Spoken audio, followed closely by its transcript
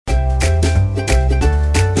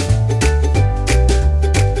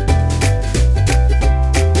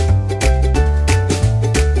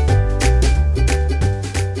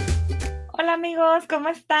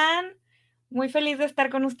están? Muy feliz de estar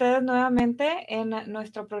con ustedes nuevamente en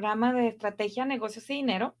nuestro programa de Estrategia, Negocios y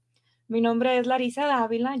Dinero. Mi nombre es Larisa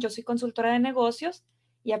Dávila, yo soy consultora de negocios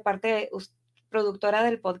y aparte productora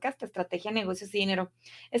del podcast Estrategia, Negocios y Dinero.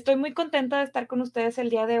 Estoy muy contenta de estar con ustedes el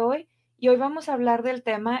día de hoy y hoy vamos a hablar del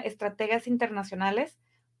tema estrategias internacionales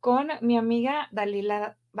con mi amiga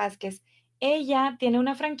Dalila Vázquez. Ella tiene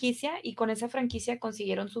una franquicia y con esa franquicia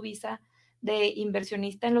consiguieron su visa de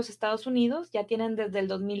inversionista en los Estados Unidos, ya tienen desde el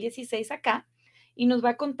 2016 acá, y nos va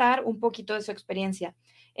a contar un poquito de su experiencia.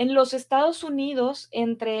 En los Estados Unidos,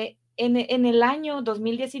 en el año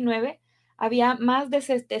 2019, había más de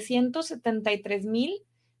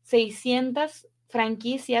 773,600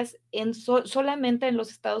 franquicias solamente en los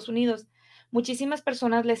Estados Unidos. Muchísimas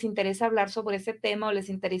personas les interesa hablar sobre ese tema o les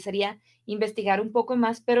interesaría investigar un poco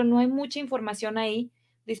más, pero no hay mucha información ahí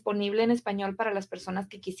disponible en español para las personas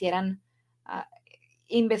que quisieran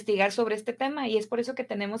investigar sobre este tema, y es por eso que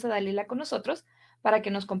tenemos a Dalila con nosotros para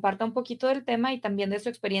que nos comparta un poquito del tema y también de su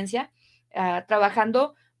experiencia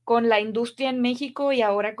trabajando con la industria en México y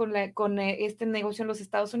ahora con este negocio en los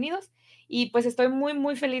Estados Unidos. Y pues estoy muy,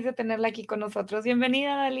 muy feliz de tenerla aquí con nosotros.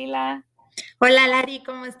 Bienvenida, Dalila. Hola, Lari,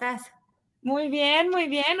 ¿cómo estás? Muy bien, muy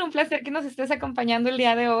bien. Un placer que nos estés acompañando el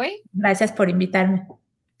día de hoy. Gracias por invitarme.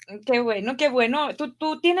 Qué bueno, qué bueno.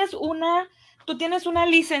 Tú tienes una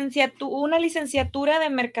licenciatura de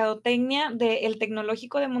mercadotecnia del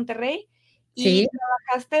Tecnológico de Monterrey y Sí.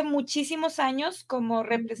 trabajaste muchísimos años como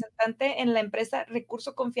representante en la empresa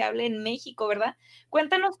Recurso Confiable en México, ¿verdad?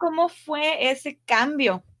 Cuéntanos cómo fue ese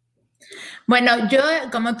cambio. Bueno, yo,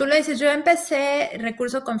 como tú lo dices, yo empecé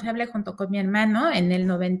Recurso Confiable junto con mi hermano en el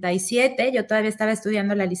 97. Yo todavía estaba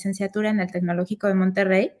estudiando la licenciatura en el Tecnológico de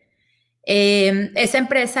Monterrey. Esa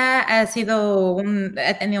empresa ha tenido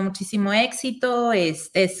muchísimo éxito,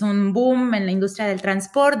 es un boom en la industria del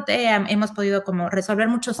transporte, hemos podido como resolver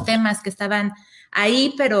muchos temas que estaban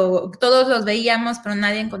ahí, pero todos los veíamos, pero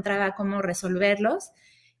nadie encontraba cómo resolverlos.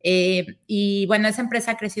 Y bueno, esa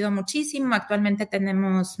empresa ha crecido muchísimo, actualmente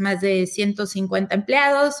tenemos más de 150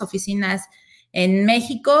 empleados, oficinas en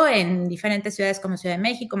México, en diferentes ciudades como Ciudad de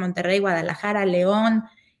México, Monterrey, Guadalajara, León,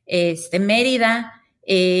 Mérida.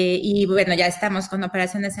 Y bueno, ya estamos con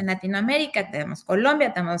operaciones en Latinoamérica, tenemos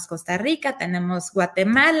Colombia, tenemos Costa Rica, tenemos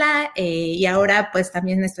Guatemala, y ahora pues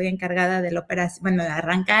también estoy encargada de la operación, bueno, de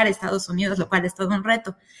arrancar Estados Unidos, lo cual es todo un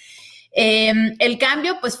reto. El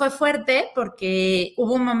cambio pues fue fuerte porque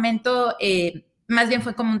hubo un momento, más bien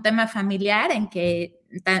fue como un tema familiar en que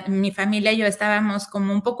mi familia y yo estábamos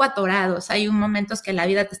como un poco atorados. Hay momentos que la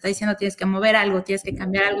vida te está diciendo tienes que mover algo, tienes que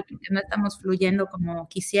cambiar algo porque no estamos fluyendo como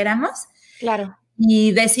quisiéramos. Claro.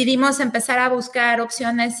 Y decidimos empezar a buscar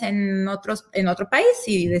opciones en otro país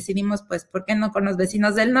y decidimos, pues, ¿por qué no con los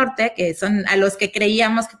vecinos del norte, que son a los que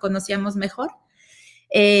creíamos que conocíamos mejor?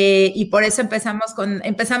 Y por eso empezamos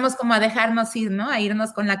como a dejarnos ir, ¿no? A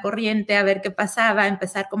irnos con la corriente, a ver qué pasaba,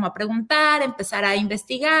 empezar como a preguntar, empezar a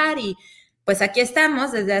investigar y pues aquí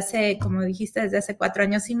estamos desde hace, como dijiste, desde hace 4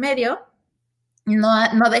 años y medio.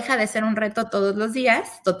 No deja de ser un reto todos los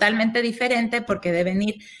días, totalmente diferente porque de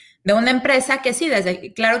venir de una empresa que sí,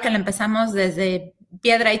 claro que la empezamos desde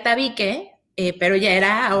piedra y tabique, pero ya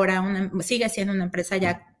era ahora sigue siendo una empresa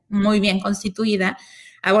ya muy bien constituida,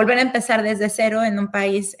 a volver a empezar desde cero en un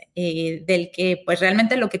país del que pues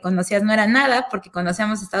realmente lo que conocías no era nada, porque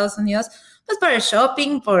conocíamos Estados Unidos pues por el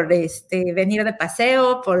shopping, por venir de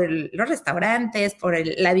paseo, por los restaurantes, por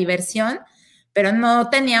la diversión, pero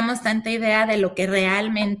no teníamos tanta idea de lo que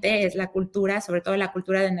realmente es la cultura, sobre todo la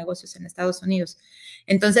cultura de negocios en Estados Unidos.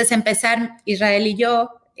 Entonces empezar Israel y yo,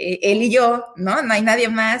 él y yo, ¿no? No hay nadie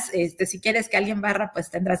más. Si quieres que alguien barra, pues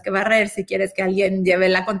tendrás que barrer. Si quieres que alguien lleve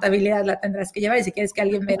la contabilidad, la tendrás que llevar. Y si quieres que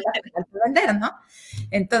alguien venda, tendrás que vender, ¿no?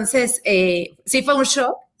 Entonces, sí fue un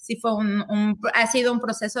shock, sí ha sido un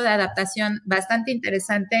proceso de adaptación bastante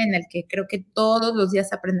interesante en el que creo que todos los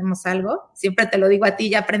días aprendemos algo. Siempre te lo digo a ti,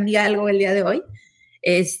 ya aprendí algo el día de hoy.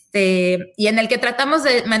 Y en el que tratamos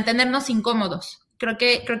de mantenernos incómodos. Creo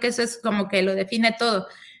que eso es como que lo define todo.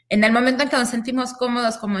 En el momento en que nos sentimos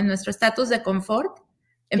cómodos, como en nuestro estatus de confort,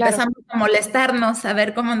 empezamos a molestarnos, a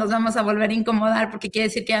ver cómo nos vamos a volver a incomodar, porque quiere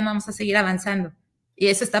decir que ya no vamos a seguir avanzando. Y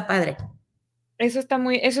eso está padre. Eso está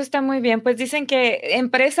muy bien. Pues dicen que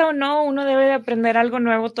empresa o no, uno debe de aprender algo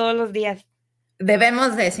nuevo todos los días.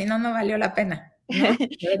 Debemos si no, no valió la pena, ¿no?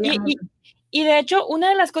 Y de hecho, una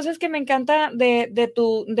de las cosas que me encanta de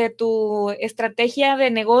tu estrategia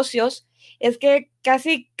de negocios es que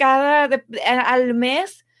casi al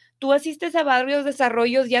mes tú asistes a varios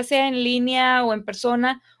desarrollos, ya sea en línea o en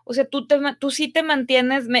persona. O sea, tú sí te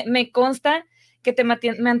mantienes, me consta que te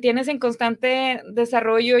mantienes en constante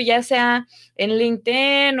desarrollo, ya sea en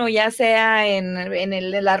LinkedIn o ya sea en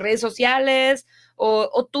las redes sociales,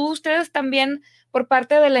 o ustedes también, por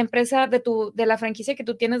parte de la empresa, de la franquicia que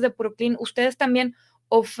tú tienes de Puroclean, ustedes también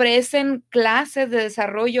ofrecen clases de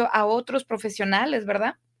desarrollo a otros profesionales,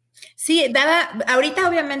 ¿verdad? Sí, ahorita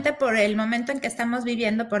obviamente por el momento en que estamos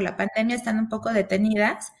viviendo, por la pandemia, están un poco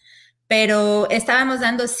detenidas, pero estábamos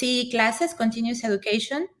dando sí clases, Continuous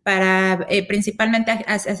Education, para principalmente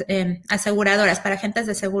aseguradoras, para agentes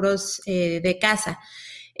de seguros de casa.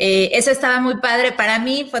 Eso estaba muy padre. Para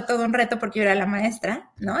mí fue todo un reto porque yo era la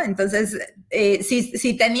maestra, ¿no? Entonces,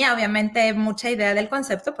 sí tenía obviamente mucha idea del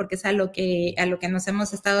concepto porque es a lo que nos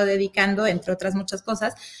hemos estado dedicando, entre otras muchas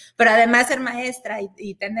cosas, pero además ser maestra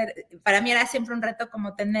y para mí era siempre un reto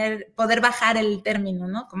como poder bajar el término,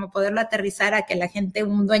 ¿no? Como poderlo aterrizar a que la gente,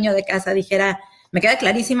 un dueño de casa dijera, me queda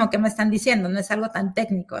clarísimo qué me están diciendo, no es algo tan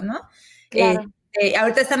técnico, ¿no? Claro.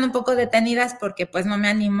 Ahorita están un poco detenidas porque pues no me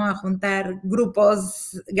animo a juntar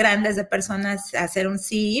grupos grandes de personas a hacer un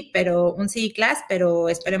CE class, pero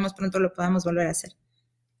esperemos pronto lo podamos volver a hacer.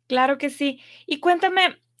 Claro que sí. Y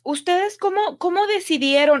cuéntame, ¿ustedes cómo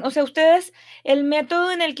decidieron? O sea, ustedes, el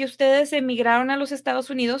método en el que ustedes emigraron a los Estados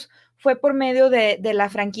Unidos fue por medio de la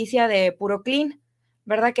franquicia de Puroclean,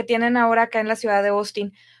 ¿verdad? Que tienen ahora acá en la ciudad de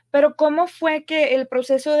Austin. Pero ¿cómo fue que el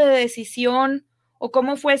proceso de decisión o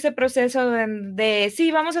cómo fue ese proceso de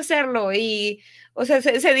sí, vamos a hacerlo? Y, o sea,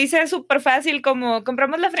 se dice súper fácil como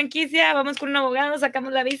compramos la franquicia, vamos con un abogado,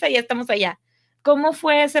 sacamos la visa y ya estamos allá. ¿Cómo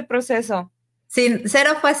fue ese proceso? Sí,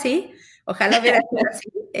 cero fue así. Ojalá hubiera sido así.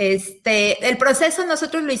 El proceso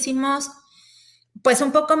nosotros lo hicimos pues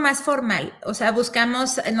un poco más formal. O sea,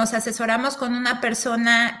 nos asesoramos con una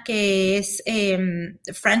persona que es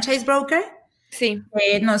franchise broker. Sí.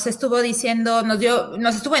 Nos estuvo diciendo,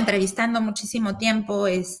 nos estuvo entrevistando muchísimo tiempo.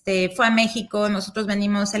 Fue a México, nosotros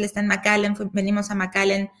él está en McAllen, venimos a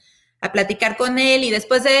McAllen a platicar con él y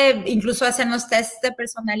después de incluso hacernos test de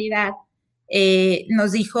personalidad,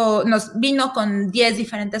 nos vino con 10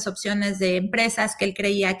 diferentes opciones de empresas que él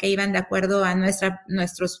creía que iban de acuerdo a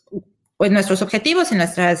nuestros objetivos y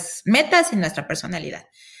nuestras metas y nuestra personalidad.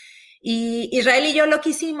 Y Israel y yo lo que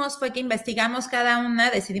hicimos fue que investigamos cada una,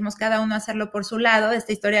 decidimos cada uno hacerlo por su lado.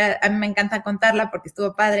 Esta historia a mí me encanta contarla porque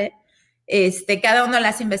estuvo padre. Cada uno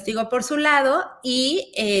las investigó por su lado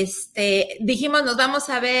y dijimos, nos vamos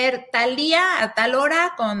a ver tal día, a tal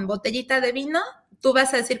hora, con botellita de vino. Tú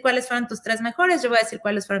vas a decir cuáles fueron tus 3 mejores, yo voy a decir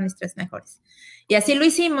cuáles fueron mis 3 mejores. Y así lo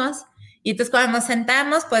hicimos. Y entonces cuando nos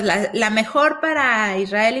sentamos, pues la mejor para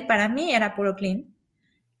Israel y para mí era Puroclean.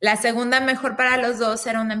 La segunda mejor para los dos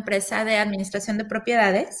era una empresa de administración de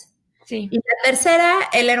propiedades. Sí. Y la tercera,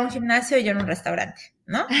 él era un gimnasio y yo era un restaurante,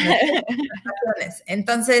 ¿no?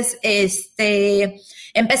 Entonces,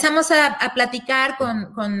 empezamos a platicar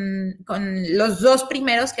con los 2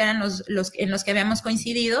 primeros, que eran los en los que habíamos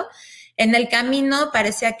coincidido. En el camino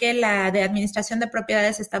parecía que la de administración de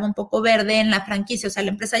propiedades estaba un poco verde en la franquicia, o sea,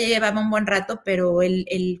 la empresa ya llevaba un buen rato, pero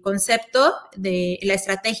el concepto de la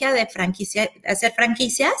estrategia de hacer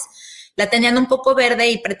franquicias, la tenían un poco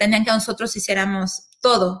verde y pretendían que nosotros hiciéramos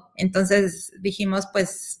todo. Entonces dijimos,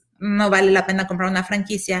 pues no vale la pena comprar una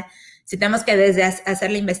franquicia si tenemos que desde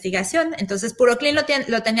hacer la investigación. Entonces Puroclean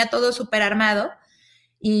lo tenía todo súper armado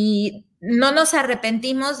y no nos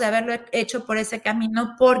arrepentimos de haberlo hecho por ese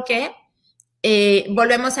camino porque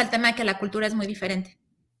volvemos al tema de que la cultura es muy diferente.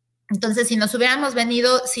 Entonces, si nos hubiéramos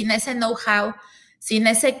venido sin ese know-how, sin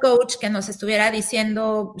ese coach que nos estuviera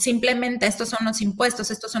diciendo simplemente estos son los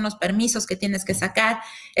impuestos, estos son los permisos que tienes que sacar,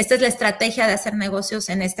 esta es la estrategia de hacer negocios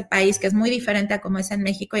en este país que es muy diferente a como es en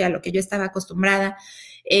México y a lo que yo estaba acostumbrada,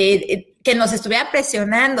 que nos estuviera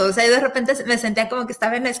presionando, o sea, yo de repente me sentía como que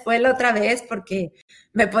estaba en la escuela otra vez porque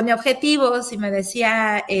me ponía objetivos y me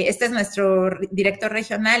decía, este es nuestro director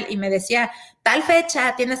regional y me decía, tal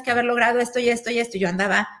fecha tienes que haber logrado esto y esto y esto, y yo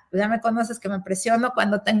andaba, pues ya me conoces que me presiono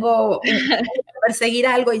cuando tengo que perseguir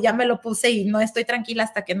algo y ya me lo puse y no estoy tranquila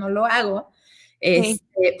hasta que no lo hago, pues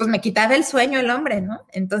me quitaba el sueño el hombre, ¿no?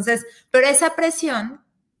 Entonces, pero esa presión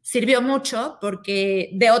sirvió mucho porque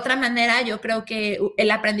de otra manera yo creo que el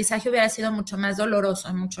aprendizaje hubiera sido mucho más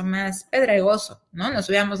doloroso, mucho más pedregoso, ¿no? Nos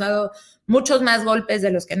hubiéramos dado muchos más golpes de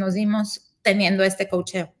los que nos dimos teniendo este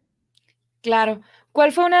coacheo. Claro.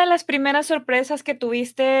 ¿Cuál fue una de las primeras sorpresas que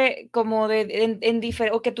tuviste como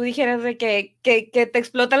o que tú dijeras de que te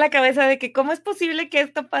explota la cabeza de que cómo es posible que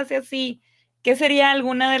esto pase así? ¿Qué sería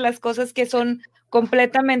alguna de las cosas que son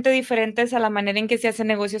completamente diferentes a la manera en que se hacen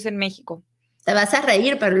negocios en México? Te vas a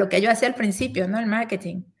reír, pero lo que yo hacía al principio, ¿no? El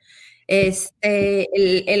marketing.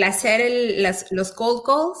 El hacer los cold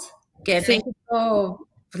calls, que en México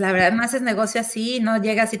pues la verdad no haces negocio así, no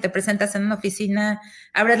llegas y te presentas en una oficina,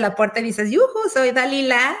 abres la puerta y dices, ¡yujú! Soy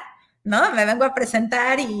Dalila, ¿no? Me vengo a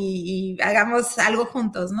presentar y hagamos algo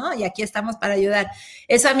juntos, ¿no? Y aquí estamos para ayudar.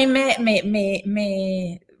 Eso a mí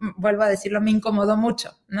vuelvo a decirlo, me incomodó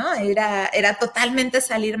mucho, ¿no? Era totalmente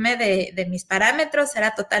salirme de mis parámetros,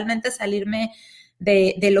 era totalmente salirme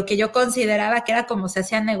de lo que yo consideraba que era como se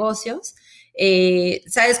hacían negocios.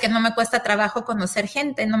 Sabes que no me cuesta trabajo conocer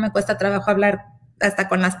gente, no me cuesta trabajo hablar hasta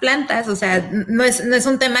con las plantas, o sea, no es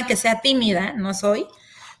un tema que sea tímida, no soy,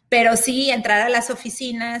 pero sí entrar a las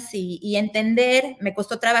oficinas y entender, me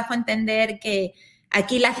costó trabajo entender que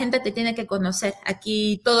aquí la gente te tiene que conocer,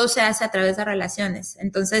 aquí todo se hace a través de relaciones,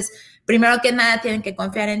 entonces, primero que nada tienen que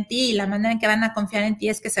confiar en ti y la manera en que van a confiar en ti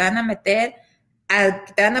es que se van a meter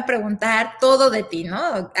te van a preguntar todo de ti,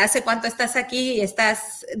 ¿no? ¿Hace cuánto estás aquí?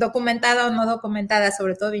 ¿Estás documentada o no documentada?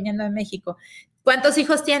 Sobre todo viniendo de México. ¿Cuántos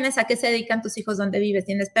hijos tienes? ¿A qué se dedican tus hijos? ¿Dónde vives?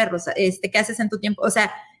 ¿Tienes perros? ¿Qué haces en tu tiempo? O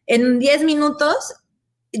sea, en 10 minutos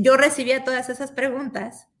yo recibía todas esas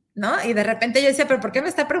preguntas, ¿no? Y de repente yo decía, ¿pero por qué me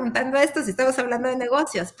está preguntando esto si estamos hablando de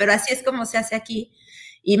negocios? Pero así es como se hace aquí.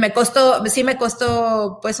 Y me costó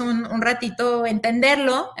pues un ratito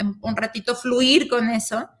entenderlo, un ratito fluir con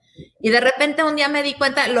eso. Y de repente un día me di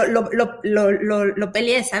cuenta, lo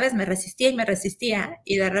peleé, ¿sabes? Me resistía y me resistía.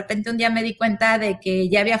 Y de repente un día me di cuenta de que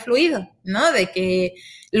ya había fluido, ¿no? De que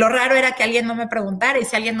lo raro era que alguien no me preguntara y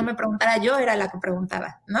si alguien no me preguntara yo era la que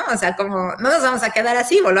preguntaba, ¿no? O sea, como no nos vamos a quedar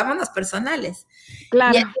así, volvámonos personales.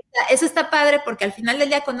 Claro. Y eso está padre porque al final del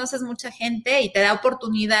día conoces mucha gente y te da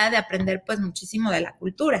oportunidad de aprender pues muchísimo de la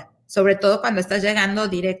cultura, sobre todo cuando estás llegando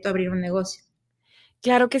directo a abrir un negocio.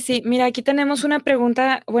 Claro que sí. Mira, aquí tenemos una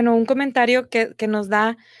pregunta, bueno, un comentario que nos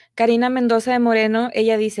da Karina Mendoza de Moreno.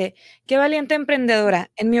 Ella dice, qué valiente emprendedora.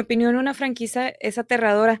 En mi opinión, una franquicia es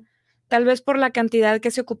aterradora, tal vez por la cantidad que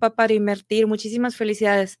se ocupa para invertir. Muchísimas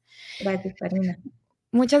felicidades. Gracias, Karina.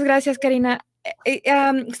 Muchas gracias, Karina.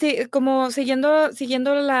 Sí, como siguiendo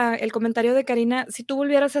el comentario de Karina, si tú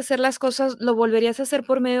volvieras a hacer las cosas, ¿lo volverías a hacer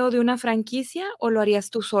por medio de una franquicia o lo harías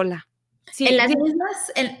tú sola? Sí,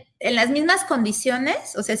 en las mismas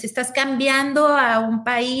condiciones, o sea, si estás cambiando a un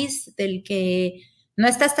país del que no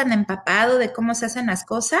estás tan empapado de cómo se hacen las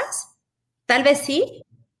cosas, tal vez sí,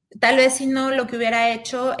 tal vez si no, lo que hubiera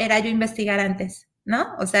hecho era yo investigar antes,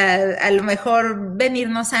 ¿no? O sea, a lo mejor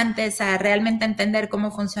venirnos antes a realmente entender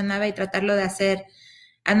cómo funcionaba y tratarlo de hacer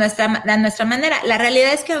a nuestra manera. La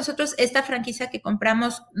realidad es que nosotros, esta franquicia que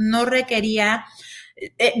compramos no requería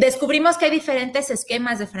descubrimos que hay diferentes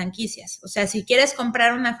esquemas de franquicias. O sea, si quieres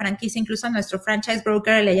comprar una franquicia, incluso a nuestro franchise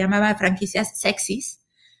broker le llamaba franquicias sexys.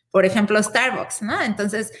 Por ejemplo, Starbucks, ¿no?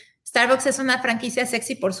 Entonces, Starbucks es una franquicia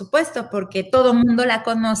sexy, por supuesto, porque todo mundo la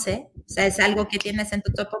conoce. O sea, es algo que tienes en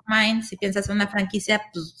tu top of mind. Si piensas en una franquicia,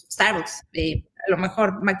 pues Starbucks, a lo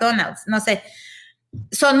mejor McDonald's, no sé.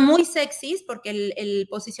 Son muy sexys porque el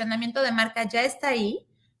posicionamiento de marca ya está ahí.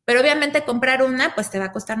 Pero obviamente comprar una, pues te va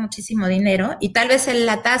a costar muchísimo dinero y tal vez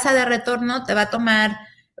la tasa de retorno te va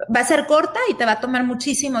a ser corta y te va a tomar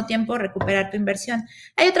muchísimo tiempo recuperar tu inversión.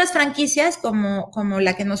 Hay otras franquicias como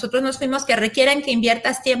la que nosotros nos fuimos que requieren que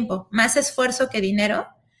inviertas tiempo, más esfuerzo que dinero,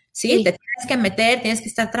 ¿sí? Te tienes que meter, tienes que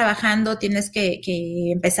estar trabajando, tienes que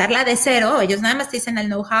empezarla de cero. Ellos nada más te dicen el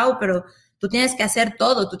know-how, pero tú tienes que hacer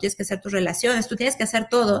todo, tú tienes que hacer tus relaciones, tú tienes que hacer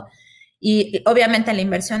todo. Y obviamente la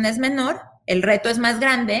inversión es menor, el reto es más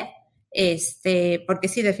grande, porque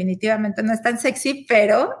sí, definitivamente no es tan sexy,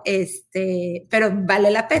 pero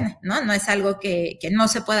vale la pena, ¿no? No es algo que no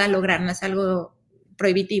se pueda lograr, no es algo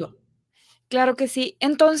prohibitivo. Claro que sí.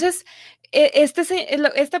 Entonces,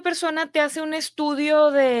 esta persona te hace un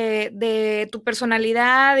estudio de tu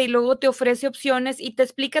personalidad y luego te ofrece opciones y te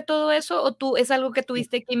explica todo eso, ¿o tú es algo que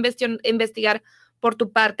tuviste que investigar por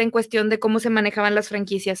tu parte en cuestión de cómo se manejaban las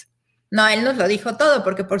franquicias? No, él nos lo dijo todo,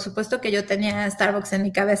 porque por supuesto que yo tenía Starbucks en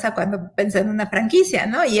mi cabeza cuando pensé en una franquicia,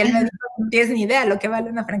 ¿no? Y él me dijo, no tienes ni idea lo que vale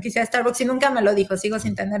una franquicia de Starbucks, y nunca me lo dijo, sigo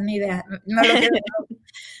sin tener ni idea, no lo quiero.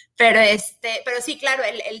 Pero sí, claro,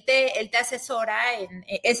 él te asesora,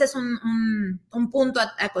 ese es un punto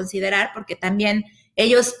a considerar, porque también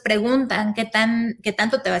ellos preguntan qué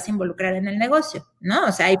tanto te vas a involucrar en el negocio, ¿no?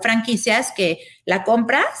 O sea, hay franquicias que la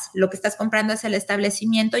compras, lo que estás comprando es el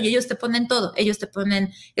establecimiento y ellos te ponen todo, ellos te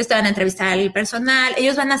van a entrevistar al personal,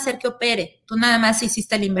 ellos van a hacer que opere, tú nada más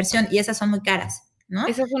hiciste la inversión y esas son muy caras, ¿no?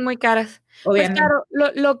 Esas son muy caras. Obviamente. Pues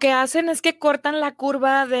claro, lo que hacen es que cortan la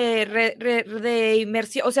curva de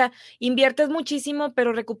inversión, o sea, inviertes muchísimo,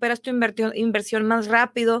 pero recuperas tu inversión más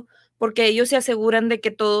rápido, porque ellos se aseguran de que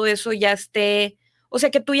todo eso ya esté, o sea,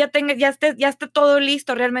 que tú ya esté todo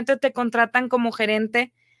listo, realmente te contratan como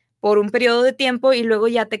gerente por un periodo de tiempo y luego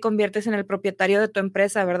ya te conviertes en el propietario de tu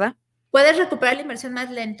empresa, ¿verdad? Puedes recuperar la inversión más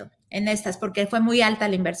lento en estas porque fue muy alta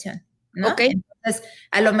la inversión, ¿no? Ok. Entonces,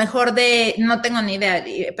 a lo mejor no tengo ni idea,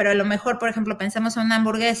 pero a lo mejor, por ejemplo, pensamos en una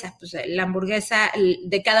hamburguesa, pues la hamburguesa,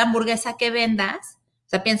 de cada hamburguesa que vendas, o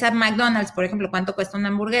sea, piensa en McDonald's, por ejemplo, cuánto cuesta una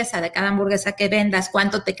hamburguesa, de cada hamburguesa que vendas,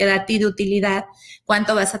 cuánto te queda a ti de utilidad,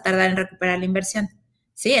 cuánto vas a tardar en recuperar la inversión.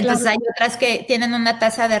 Sí, entonces claro. Hay otras que tienen una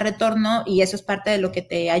tasa de retorno y eso es parte de lo que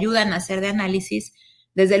te ayudan a hacer de análisis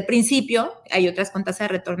desde el principio. Hay otras con tasa de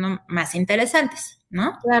retorno más interesantes,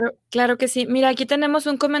 ¿no? Claro, claro que sí. Mira, aquí tenemos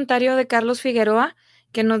un comentario de Carlos Figueroa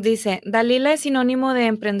que nos dice, Dalila es sinónimo de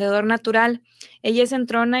emprendedor natural. Ella es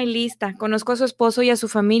entrona y lista. Conozco a su esposo y a su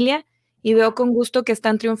familia y veo con gusto que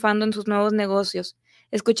están triunfando en sus nuevos negocios.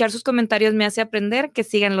 Escuchar sus comentarios me hace aprender que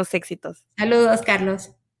sigan los éxitos. Saludos,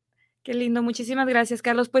 Carlos. Qué lindo, muchísimas gracias,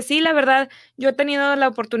 Carlos. Pues sí, la verdad, yo he tenido la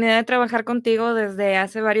oportunidad de trabajar contigo desde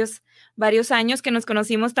hace varios años que nos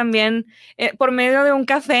conocimos también por medio de un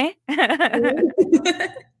café.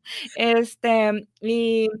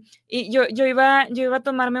 Y yo iba a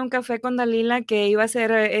tomarme un café con Dalila que iba a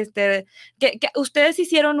ser, que ustedes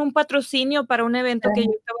hicieron un patrocinio para un evento que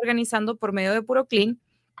yo estaba organizando por medio de Puro Clean.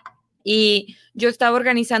 Y yo estaba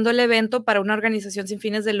organizando el evento para una organización sin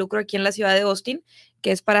fines de lucro aquí en la ciudad de Austin,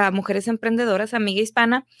 que es para mujeres emprendedoras, Amiga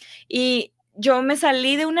Hispana, y yo me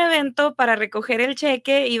salí de un evento para recoger el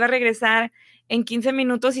cheque, iba a regresar en 15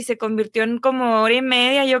 minutos y se convirtió en como hora y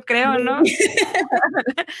media, yo creo, ¿no?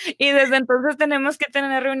 Y desde entonces tenemos que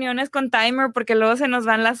tener reuniones con timer porque luego se nos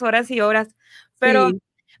van las horas y horas, pero... Sí.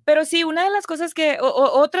 Pero sí, una de las cosas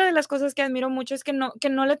otra de las cosas que admiro mucho es que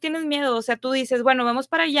no le tienes miedo, o sea, tú dices, bueno, vamos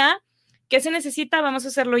para allá, ¿qué se necesita? Vamos a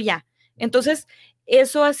hacerlo ya. Entonces,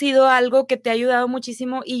 eso ha sido algo que te ha ayudado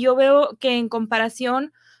muchísimo y yo veo que en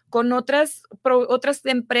comparación con otras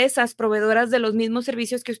empresas proveedoras de los mismos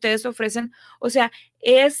servicios que ustedes ofrecen, o sea,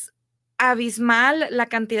 es abismal la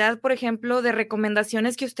cantidad, por ejemplo, de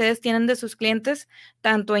recomendaciones que ustedes tienen de sus clientes,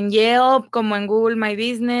 tanto en Yelp como en Google My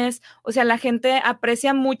Business. O sea, la gente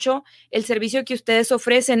aprecia mucho el servicio que ustedes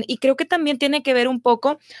ofrecen y creo que también tiene que ver un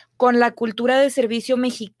poco con la cultura de servicio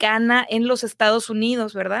mexicana en los Estados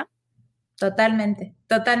Unidos, ¿verdad? Totalmente,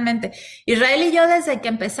 totalmente. Israel y yo desde que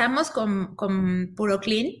empezamos con Puro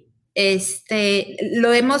Clean,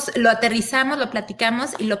 lo aterrizamos, lo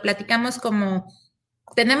platicamos como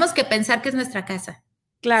tenemos que pensar que es nuestra casa.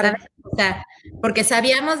 Claro. ¿Sabes? O sea, porque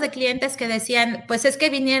sabíamos de clientes que decían, pues es que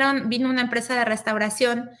vino una empresa de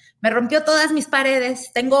restauración, me rompió todas mis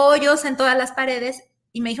paredes, tengo hoyos en todas las paredes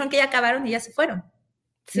y me dijeron que ya acabaron y ya se fueron,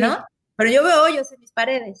 sí. ¿No? Pero yo veo hoyos en mis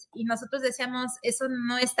paredes y nosotros decíamos, eso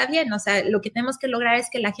no está bien, o sea, lo que tenemos que lograr es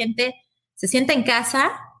que la gente se sienta en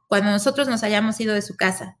casa cuando nosotros nos hayamos ido de su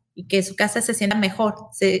casa y que su casa se sienta mejor,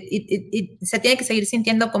 y se tiene que seguir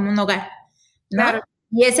sintiendo como un hogar, ¿no? Claro.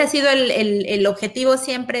 Y ese ha sido el objetivo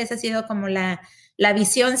siempre, esa ha sido como la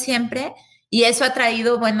visión siempre, y eso ha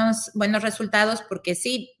traído buenos resultados porque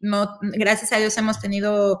sí, gracias a Dios hemos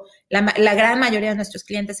tenido, la gran mayoría de nuestros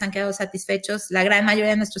clientes han quedado satisfechos, la gran mayoría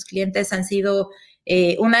de nuestros clientes han sido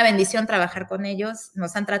una bendición trabajar con ellos,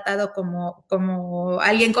 nos han tratado como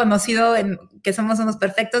alguien conocido, que somos unos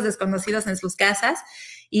perfectos desconocidos en sus casas.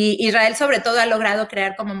 Y Israel sobre todo ha logrado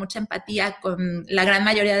crear como mucha empatía con la gran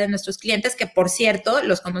mayoría de nuestros clientes, que por cierto,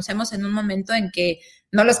 los conocemos en un momento en que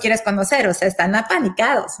no los quieres conocer, o sea, están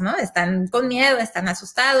apanicados, ¿no? Están con miedo, están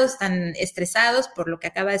asustados, están estresados por lo que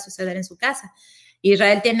acaba de suceder en su casa.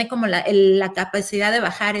 Israel tiene como la capacidad de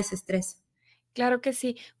bajar ese estrés. Claro que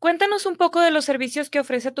sí. Cuéntanos un poco de los servicios que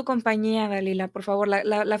ofrece tu compañía, Dalila, por favor,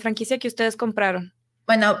 la franquicia que ustedes compraron.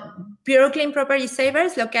 Bueno, Puro Clean Property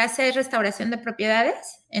Savers lo que hace es restauración de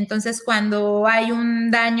propiedades. Entonces, cuando hay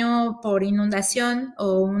un daño por inundación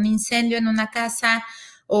o un incendio en una casa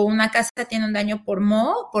o una casa tiene un daño por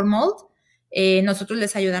mold, nosotros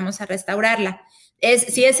les ayudamos a restaurarla.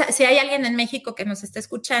 Si hay alguien en México que nos está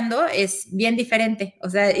escuchando, es bien diferente. O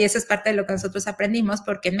sea, y eso es parte de lo que nosotros aprendimos,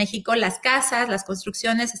 porque en México las casas, las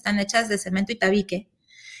construcciones están hechas de cemento y tabique.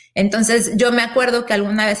 Entonces, yo me acuerdo que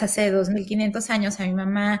alguna vez hace 2500 años a mi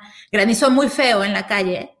mamá granizó muy feo en la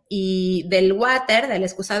calle y del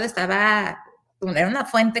excusado era una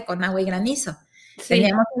fuente con agua y granizo. Sí.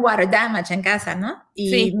 Teníamos un water damage en casa, ¿no?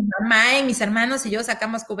 Y sí. Mi mamá y mis hermanos y yo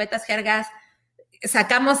sacamos cubetas, jergas,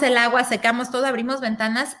 sacamos el agua, secamos todo, abrimos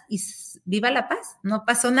ventanas y viva la paz, no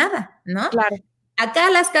pasó nada, ¿no? Claro.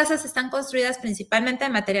 Acá las casas están construidas principalmente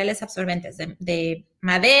de materiales absorbentes, de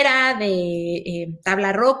madera, de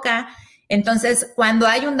tabla roca. Entonces, cuando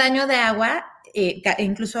hay un daño de agua,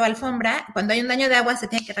 incluso alfombra, cuando hay un daño de agua se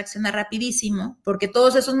tiene que reaccionar rapidísimo porque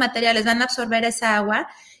todos esos materiales van a absorber esa agua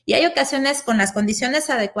y hay ocasiones con las condiciones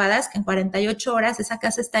adecuadas que en 48 horas esa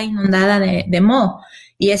casa está inundada de moho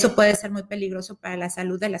y eso puede ser muy peligroso para la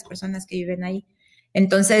salud de las personas que viven ahí.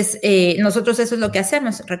 Entonces, nosotros eso es lo que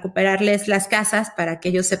hacemos, recuperarles las casas para que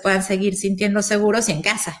ellos se puedan seguir sintiendo seguros y en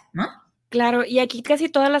casa, ¿no? Claro, y aquí casi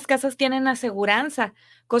todas las casas tienen aseguranza,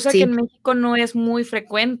 cosa que Sí. en México no es muy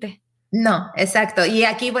frecuente. No, exacto. Y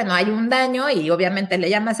aquí, bueno, hay un daño y obviamente le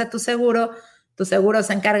llamas a tu seguro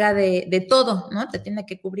se encarga de todo, ¿no? Te tiene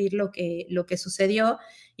que cubrir lo que sucedió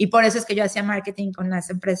y por eso es que yo hacía marketing con las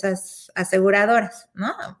empresas aseguradoras,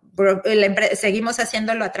 ¿no? Seguimos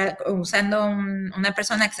haciéndolo usando una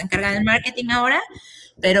persona que se encarga del marketing ahora,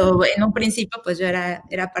 pero en un principio pues yo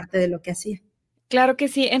era parte de lo que hacía. Claro que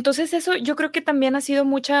sí. Entonces eso yo creo que también ha sido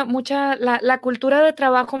mucha la cultura de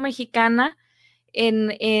trabajo mexicana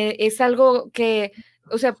es algo que,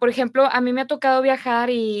 o sea, por ejemplo, a mí me ha tocado viajar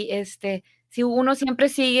y, si uno siempre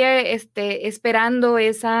sigue, esperando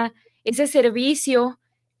ese servicio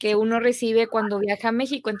que uno recibe cuando viaja a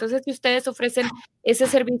México. Entonces, si ustedes ofrecen ese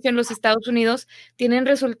servicio en los Estados Unidos, tienen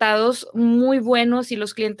resultados muy buenos y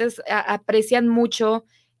los clientes aprecian mucho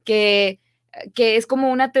que es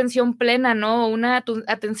como una atención plena, ¿no? Una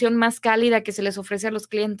atención más cálida que se les ofrece a los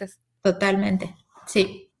clientes. Totalmente,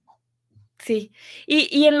 sí. Sí.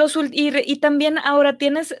 Y también ahora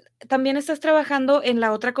también estás trabajando en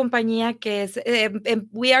la otra compañía que es en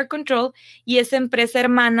We Are Control y es empresa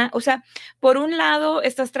hermana. O sea, por un lado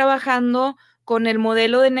estás trabajando con el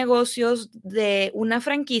modelo de negocios de una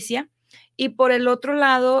franquicia y por el otro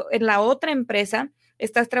lado, en la otra empresa,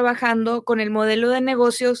 estás trabajando con el modelo de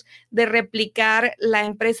negocios de replicar la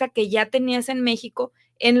empresa que ya tenías en México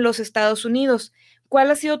en los Estados Unidos. ¿Cuál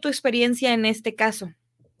ha sido tu experiencia en este caso?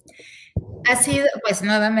 Ha sido, pues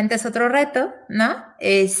nuevamente es otro reto, ¿no?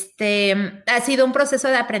 Ha sido un proceso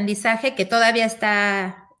de aprendizaje que todavía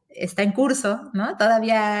está en curso, ¿no?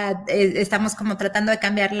 Todavía estamos como tratando de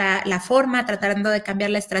cambiar la forma, tratando de cambiar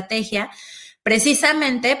la estrategia,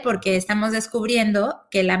 precisamente porque estamos descubriendo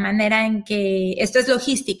que la manera en que, esto es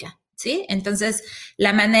logística, ¿sí? Entonces,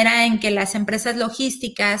 la manera en que las empresas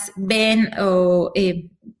logísticas ven o,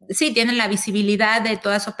 sí, tienen la visibilidad de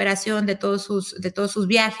toda su operación, de todos sus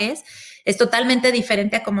viajes, es totalmente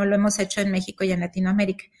diferente a como lo hemos hecho en México y en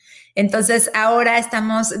Latinoamérica. Entonces,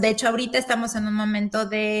 de hecho, ahorita estamos en un momento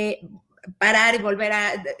de parar y volver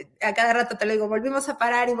a cada rato te lo digo, volvimos a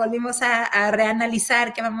parar y volvimos a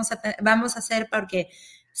reanalizar qué vamos a hacer porque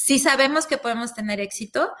sí sabemos que podemos tener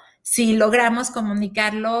éxito si logramos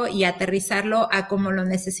comunicarlo y aterrizarlo a como lo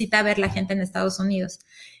necesita ver la gente en Estados Unidos.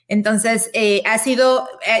 Entonces,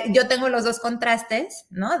 yo tengo los dos contrastes,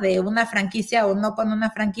 ¿no? De una franquicia o no con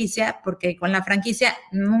una franquicia, porque con la franquicia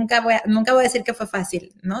nunca voy a decir que fue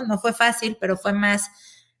fácil, ¿no? No fue fácil, pero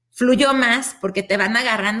fluyó más porque te van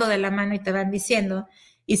agarrando de la mano y te van diciendo.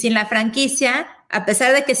 Y sin la franquicia, a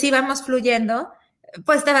pesar de que sí vamos fluyendo,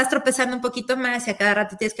 pues te vas tropezando un poquito más y a cada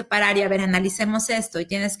rato tienes que parar y a ver, analicemos esto y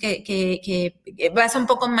tienes que vas un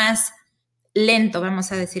poco más lento,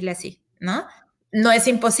 vamos a decirle así, ¿no? No es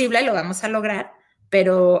imposible, lo vamos a lograr,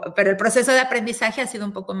 pero el proceso de aprendizaje ha sido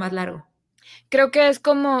un poco más largo. Creo que es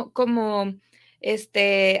como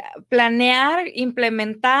planear,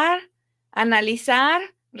 implementar, analizar,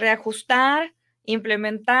 reajustar,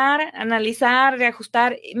 implementar, analizar,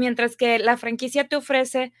 reajustar, mientras que la franquicia te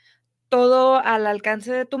ofrece todo al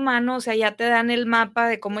alcance de tu mano, o sea, ya te dan el mapa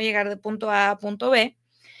de cómo llegar de punto A a punto B.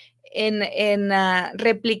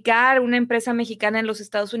 Replicar una empresa mexicana en los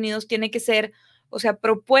Estados Unidos tiene que ser, o sea,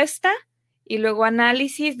 propuesta y luego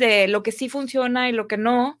análisis de lo que sí funciona y lo que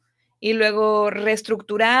no, y luego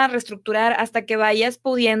reestructurar hasta que vayas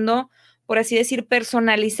pudiendo, por así decir,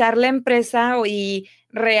 personalizar la empresa y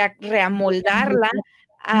reamoldarla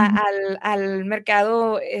al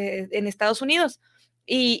mercado en Estados Unidos.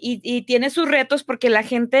 Y tiene sus retos porque la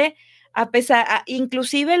gente,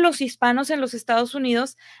 inclusive los hispanos en los Estados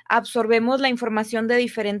Unidos, absorbemos la información de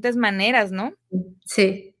diferentes maneras, ¿no?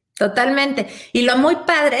 Sí, totalmente. Y lo muy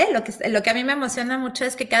padre, lo que a mí me emociona mucho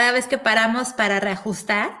es que cada vez que paramos para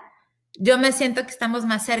reajustar, yo me siento que estamos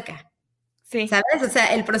más cerca. Sí. ¿Sabes? O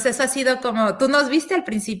sea, el proceso ha sido como, tú nos viste al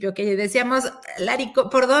principio, que decíamos, Lari,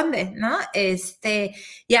 ¿por dónde? ¿No?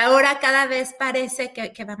 Y ahora cada vez parece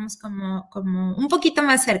que vamos como un poquito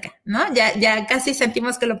más cerca, ¿no? Ya casi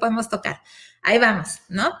sentimos que lo podemos tocar. Ahí vamos,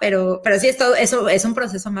 ¿no? Pero sí, eso es un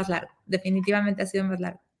proceso más largo. Definitivamente ha sido más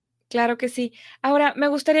largo. Claro que sí. Ahora, me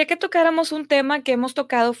gustaría que tocáramos un tema que hemos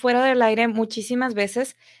tocado fuera del aire muchísimas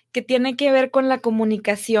veces, que tiene que ver con la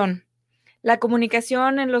comunicación. la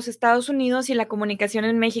comunicación en los Estados Unidos y la comunicación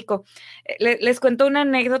en México. Les cuento una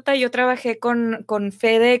anécdota. Yo trabajé con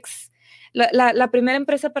FedEx. La primera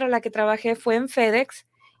empresa para la que trabajé fue en FedEx.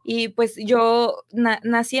 Y pues yo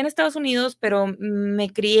nací en Estados Unidos, pero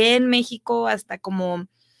me crié en México hasta como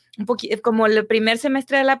como el primer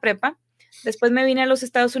semestre de la prepa. Después me vine a los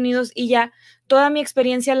Estados Unidos y ya toda mi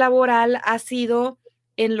experiencia laboral ha sido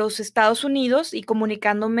en los Estados Unidos y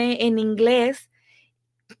comunicándome en inglés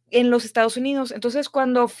en los Estados Unidos. Entonces,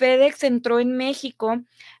 cuando FedEx entró en México,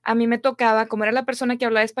 a mí me tocaba, como era la persona que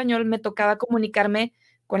hablaba español, me tocaba comunicarme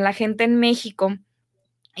con la gente en México.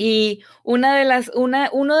 Y uno de los,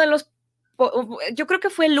 yo creo que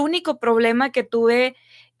fue el único problema que tuve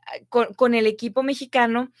con el equipo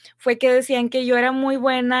mexicano, fue que decían que yo era muy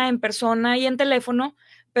buena en persona y en teléfono,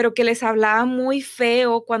 pero que les hablaba muy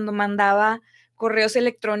feo cuando mandaba correos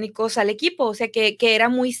electrónicos al equipo, o sea, que era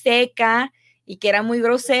muy seca y que era muy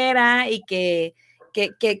grosera y que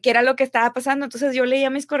era lo que estaba pasando. Entonces yo leía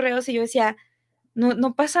mis correos y yo decía,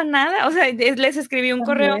 no pasa nada, o sea, les escribí un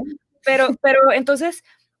correo, pero entonces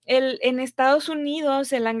en Estados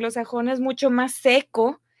Unidos el anglosajón es mucho más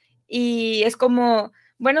seco y es como,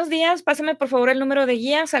 buenos días, pásame por favor el número de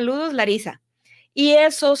guía, saludos, Larisa. Y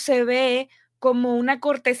eso se ve como una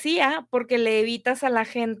cortesía porque le evitas a la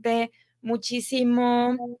gente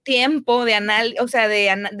muchísimo tiempo de o sea,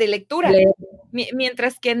 de lectura.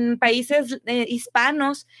 Mientras que en países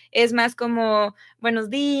hispanos es más como, buenos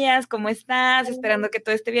días, ¿cómo estás? Esperando que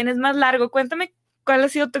todo esté bien, es más largo. Cuéntame, ¿cuál ha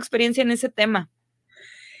sido tu experiencia en ese tema?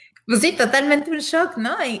 Pues sí, totalmente un shock,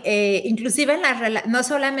 ¿no? Inclusive no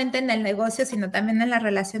solamente en el negocio, sino también en las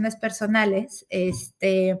relaciones personales.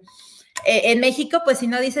 En México, pues si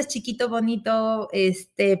no dices chiquito, bonito,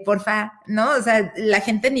 porfa, ¿no? O sea, la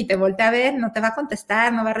gente ni te voltea a ver, no te va a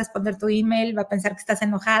contestar, no va a responder tu email, va a pensar que estás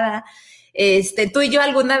enojada. Tú y yo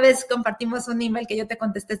alguna vez compartimos un email que yo te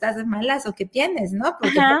contesté, ¿estás de malas o qué tienes, no?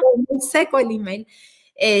 Porque fue muy seco el email.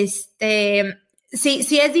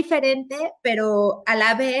 Sí es diferente, pero a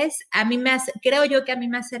la vez creo yo que a mí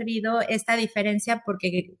me ha servido esta diferencia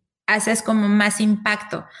porque haces como más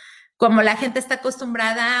impacto. Como la gente está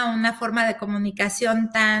acostumbrada a una forma de comunicación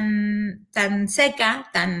tan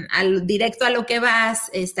seca, directo a lo que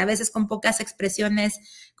vas, a veces con pocas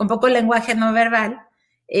expresiones, con poco lenguaje no verbal,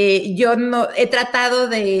 yo no he tratado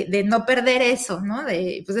de no perder eso, ¿no?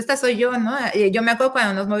 Pues esta soy yo, ¿no? Yo me acuerdo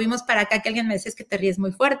cuando nos movimos para acá que alguien me decía, es que te ríes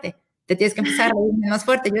muy fuerte, te tienes que empezar a reír menos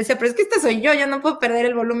fuerte. Yo decía, pero es que esta soy yo no puedo perder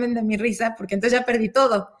el volumen de mi risa porque entonces ya perdí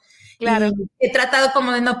todo. Claro. Y he tratado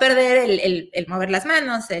como de no perder el mover las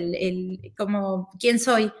manos, como quién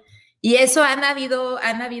soy. Y eso han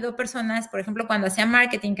habido personas, por ejemplo, cuando hacía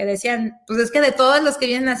marketing, que decían, pues es que de todos los que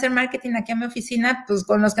vienen a hacer marketing aquí a mi oficina, pues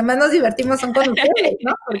con los que más nos divertimos son con ustedes,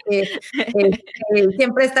 ¿no? Porque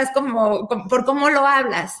siempre estás como por cómo lo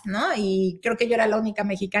hablas, ¿no? Y creo que yo era la única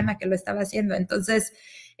mexicana que lo estaba haciendo. Entonces,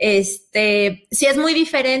 sí es muy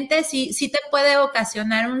diferente, sí te puede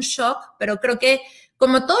ocasionar un shock, pero creo que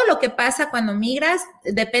como todo lo que pasa cuando migras,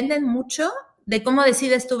 depende mucho de cómo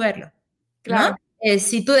decides tú verlo, ¿no? Claro.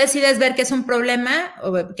 Si tú decides ver que es un problema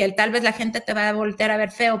o que tal vez la gente te va a voltear a ver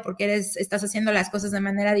feo porque estás haciendo las cosas de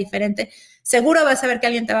manera diferente, seguro vas a ver que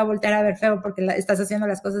alguien te va a voltear a ver feo porque estás haciendo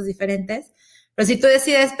las cosas diferentes. Pero si tú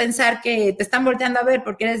decides pensar que te están volteando a ver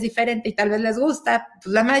porque eres diferente y tal vez les gusta,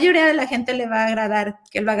 pues la mayoría de la gente le va a agradar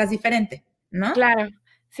que lo hagas diferente, ¿no? Claro.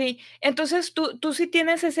 Sí, entonces tú sí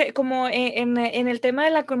tienes ese, como en el tema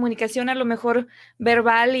de la comunicación, a lo mejor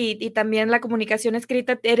verbal y también la comunicación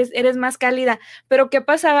escrita, eres más cálida, pero ¿qué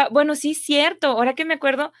pasaba? Bueno, sí, cierto, ahora que me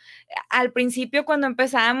acuerdo, al principio cuando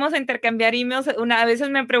empezábamos a intercambiar emails, a veces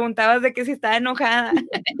me preguntabas de que si estaba enojada. Uno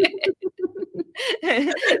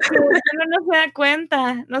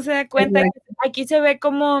no se da cuenta, aquí se ve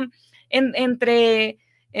como entre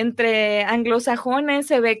anglosajones,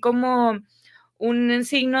 se ve como un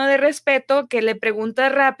signo de respeto que le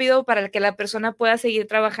preguntas rápido para que la persona pueda seguir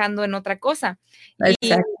trabajando en otra cosa.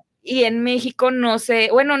 Y en México no sé,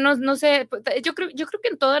 bueno, no sé, yo creo que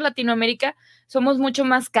en toda Latinoamérica somos mucho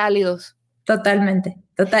más cálidos. Totalmente,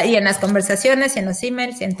 y en las conversaciones, y en los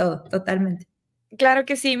emails, y en todo, totalmente. Claro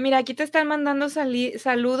que sí. Mira, aquí te están mandando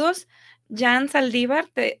saludos. Jan Saldívar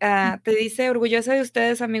te dice, orgullosa de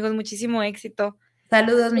ustedes, amigos, muchísimo éxito.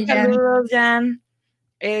 Saludos, mi Jan. Saludos, Jan.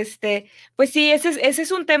 Pues sí, ese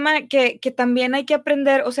es un tema que también hay que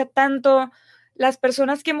aprender, o sea, tanto las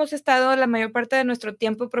personas que hemos estado la mayor parte de nuestro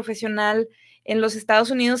tiempo profesional en los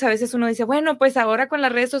Estados Unidos, a veces uno dice, bueno, pues ahora con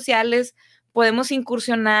las redes sociales podemos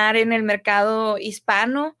incursionar en el mercado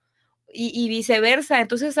hispano y viceversa.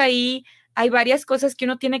 Entonces ahí hay varias cosas que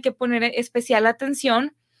uno tiene que poner especial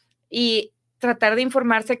atención y tratar de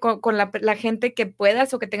informarse con la gente que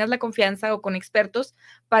puedas o que tengas la confianza o con expertos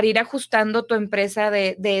para ir ajustando tu empresa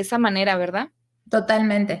de esa manera, ¿verdad?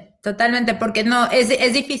 Totalmente, totalmente, porque no,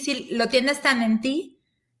 es difícil, lo tienes tan en ti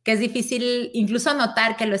que es difícil incluso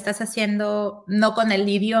notar que lo estás haciendo no con el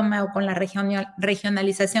idioma o con la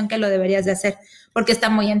regionalización que lo deberías de hacer, porque está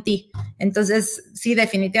muy en ti. Entonces, sí,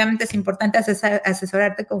 definitivamente es importante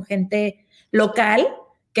asesorarte con gente local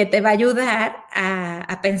que te va a ayudar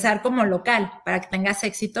a pensar como local para que tengas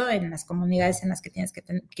éxito en las comunidades en las que tienes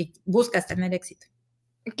que buscas tener éxito.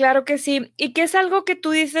 Claro que sí. ¿Y qué es algo que tú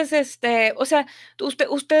dices, o sea,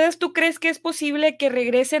 ustedes, tú crees que es posible que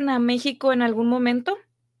regresen a México en algún momento?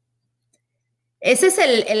 Ese es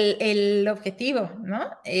el objetivo, ¿no?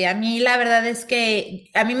 A mí la verdad es que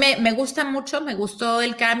a mí me gusta mucho, me gustó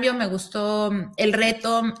el cambio, me gustó el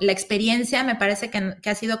reto, la experiencia, me parece que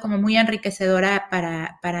ha sido como muy enriquecedora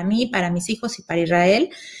para mí, para mis hijos y para Israel.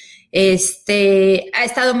 Ha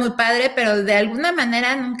estado muy padre, pero de alguna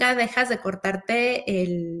manera nunca dejas de cortarte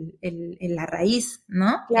la raíz,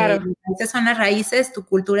 ¿no? Claro. Las raíces son las raíces, tu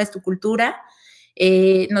cultura es tu cultura.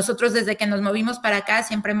 Nosotros desde que nos movimos para acá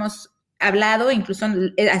siempre hemos hablado, incluso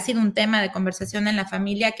ha sido un tema de conversación en la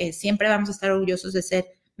familia, que siempre vamos a estar orgullosos de ser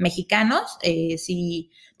mexicanos.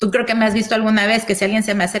 Si tú creo que me has visto alguna vez que si alguien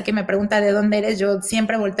se me acerca y me pregunta de dónde eres, yo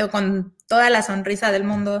siempre volteo con toda la sonrisa del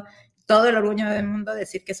mundo, todo el orgullo del mundo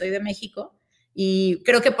decir que soy de México. Y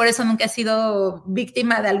creo que por eso nunca he sido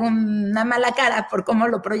víctima de alguna mala cara por cómo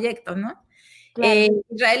lo proyecto, ¿no? Claro.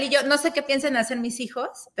 Israel y yo, no sé qué piensen hacer mis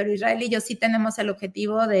hijos, pero Israel y yo sí tenemos el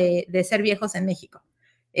objetivo de ser viejos en México.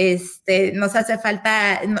 Nos hace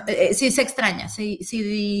falta, sí se extraña, sí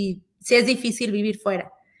es difícil vivir fuera.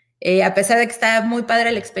 A pesar de que está muy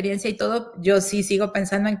padre la experiencia y todo, yo sí sigo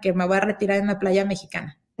pensando en que me voy a retirar en una playa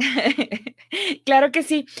mexicana. Claro que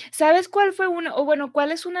sí. ¿Sabes cuál fue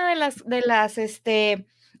cuál es una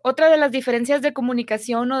otra de las diferencias de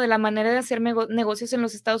comunicación o de la manera de hacer negocios en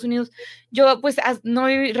los Estados Unidos? Yo, pues,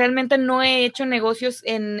 realmente no he hecho negocios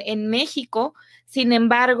en México, sin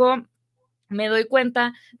embargo, me doy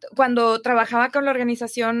cuenta, cuando trabajaba con la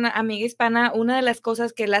organización Amiga Hispana, una de las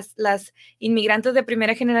cosas que las inmigrantes de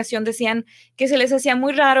primera generación decían que se les hacía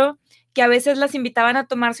muy raro, que a veces las invitaban a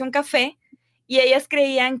tomarse un café y ellas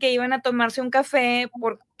creían que iban a tomarse un café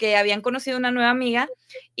porque habían conocido una nueva amiga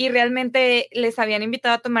y realmente les habían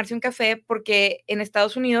invitado a tomarse un café porque en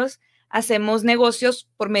Estados Unidos hacemos negocios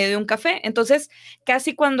por medio de un café. Entonces,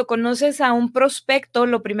 casi cuando conoces a un prospecto,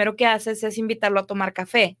 lo primero que haces es invitarlo a tomar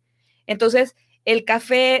café. Entonces,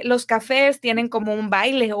 los cafés tienen como un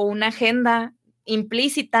baile o una agenda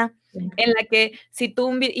implícita en la que si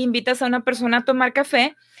tú invitas a una persona a tomar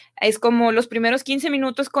café, es como los primeros 15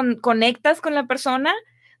 minutos conectas con la persona,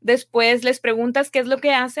 después les preguntas qué es lo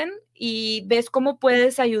que hacen y ves cómo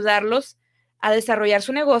puedes ayudarlos a desarrollar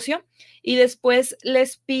su negocio y después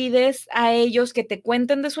les pides a ellos que te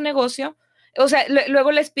cuenten de su negocio. O sea, luego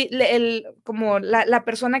como la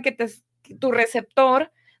persona tu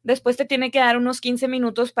receptor, después te tiene que dar unos 15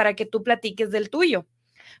 minutos para que tú platiques del tuyo.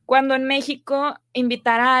 Cuando en México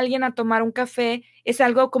invitar a alguien a tomar un café es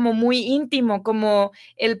algo como muy íntimo, como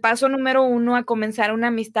el paso número 1 a comenzar una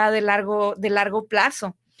amistad de largo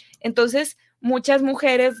plazo. Entonces, muchas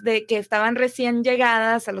mujeres que estaban recién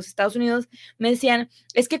llegadas a los Estados Unidos me decían,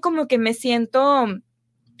 es que como que me siento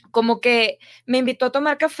como que me invitó a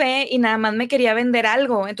tomar café y nada más me quería vender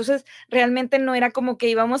algo. Entonces, realmente no era como que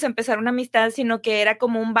íbamos a empezar una amistad, sino que era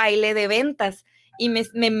como un baile de ventas y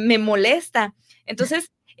me molesta.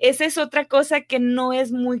 Entonces, esa es otra cosa que no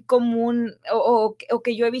es muy común o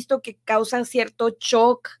que yo he visto que causa cierto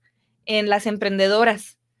shock en las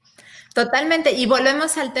emprendedoras. Totalmente, y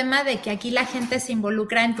volvemos al tema de que aquí la gente se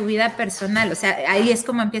involucra en tu vida personal, o sea, ahí es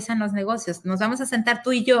como empiezan los negocios. Nos vamos a sentar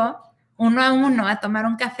tú y yo, uno a uno, a tomar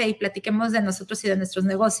un café y platiquemos de nosotros y de nuestros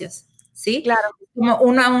negocios, ¿sí? Claro. Como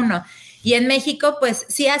uno a uno. Y en México, pues,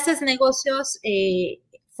 si haces negocios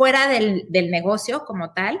fuera del negocio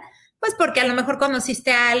como tal, pues porque a lo mejor conociste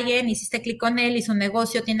a alguien, hiciste clic con él y su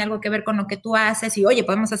negocio tiene algo que ver con lo que tú haces y, oye,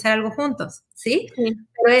 podemos hacer algo juntos, ¿sí? Sí.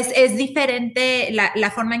 Pero es diferente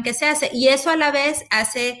la forma en que se hace. Y eso a la vez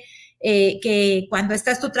hace que cuando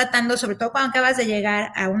estás tú tratando, sobre todo cuando acabas de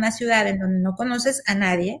llegar a una ciudad en donde no conoces a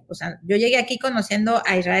nadie, o sea, yo llegué aquí conociendo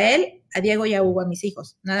a Israel, a Diego y a Hugo, a mis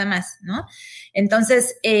hijos, nada más, ¿no?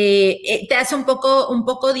 Entonces, te hace un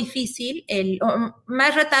poco difícil,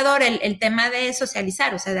 más retador el tema de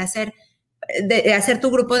socializar, o sea, de hacer tu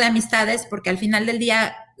grupo de amistades, porque al final del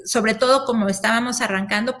día sobre todo como estábamos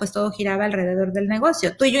arrancando, pues todo giraba alrededor del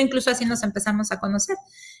negocio. Tú y yo incluso así nos empezamos a conocer.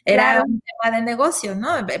 Era Claro. un tema de negocio,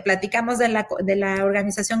 ¿no? Platicamos de la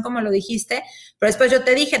organización, como lo dijiste, pero después yo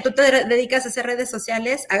te dije, tú te dedicas a hacer redes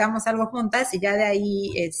sociales, hagamos algo juntas, y ya de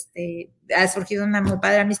ahí ha surgido una muy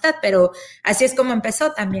padre amistad, pero así es como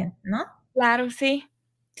empezó también, ¿no? Claro, sí.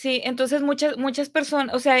 Sí, entonces muchas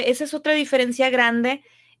personas, o sea, esa es otra diferencia grande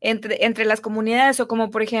entre las comunidades, o como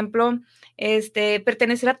por ejemplo,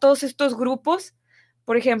 pertenecer a todos estos grupos.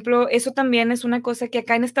 Por ejemplo, eso también es una cosa que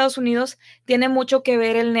acá en Estados Unidos tiene mucho que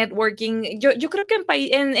ver el networking. Yo creo que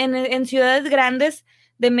en ciudades grandes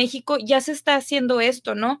de México ya se está haciendo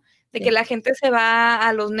esto, ¿no? De que la gente se va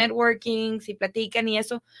a los networkings y platican y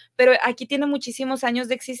eso, pero aquí tiene muchísimos años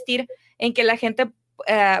de existir, en que la gente,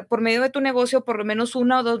 por medio de tu negocio, por lo menos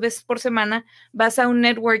 1 o 2 veces por semana, vas a un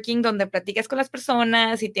networking donde platicas con las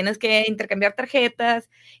personas y tienes que intercambiar tarjetas,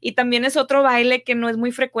 y también es otro baile que no es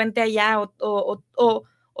muy frecuente allá, o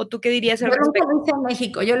tú qué dirías al respecto. Yo nunca lo hice en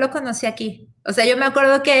México, yo lo conocí aquí. O sea, yo me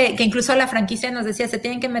acuerdo que incluso la franquicia nos decía, se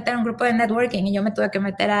tienen que meter a un grupo de networking, y yo me tuve que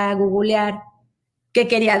meter a googlear qué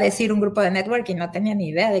quería decir un grupo de networking, no tenía ni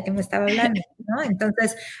idea de qué me estaba hablando, ¿no?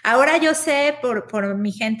 Entonces, ahora yo sé, por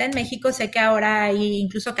mi gente en México, sé que ahora hay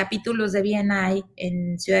incluso capítulos de BNI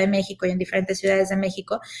en Ciudad de México y en diferentes ciudades de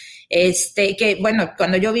México, que, bueno,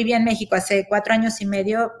 cuando yo vivía en México hace 4 años y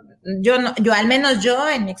medio, al menos yo,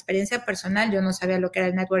 en mi experiencia personal, yo no sabía lo que era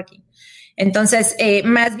el networking. Entonces,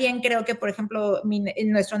 más bien creo que, por ejemplo,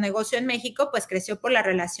 nuestro negocio en México, pues creció por las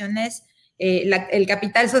relaciones, el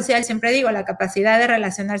capital social, siempre digo, la capacidad de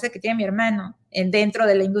relacionarse que tiene mi hermano dentro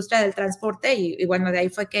de la industria del transporte, y bueno, de ahí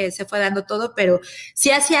fue que se fue dando todo, pero sí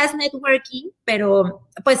hacías networking, pero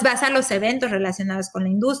pues vas a los eventos relacionados con la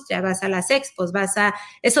industria, vas a las expos,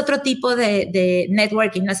 es otro tipo de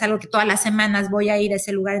networking, no es algo que todas las semanas voy a ir a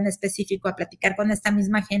ese lugar en específico a platicar con esta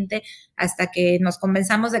misma gente hasta que nos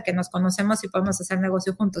convenzamos de que nos conocemos y podemos hacer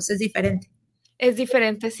negocio juntos, es diferente. Es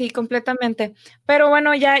diferente, sí, completamente. Pero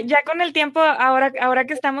bueno, ya con el tiempo, ahora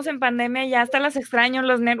que estamos en pandemia, ya hasta las extraño,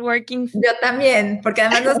 los networkings. Yo también, porque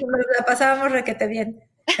además nos la pasábamos requete bien.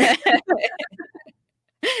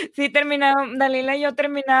 Sí, Dalila y yo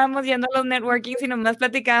terminábamos yendo a los networkings y nomás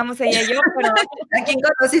platicábamos ella y yo, pero... ¿A quién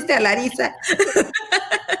conociste? A Larisa.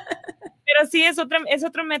 Pero sí, es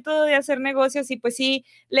otro método de hacer negocios, y pues sí,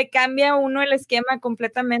 le cambia a uno el esquema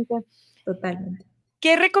completamente. Totalmente.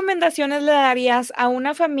 ¿Qué recomendaciones le darías a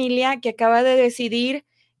una familia que acaba de decidir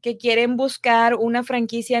que quieren buscar una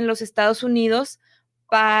franquicia en los Estados Unidos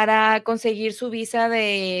para conseguir su visa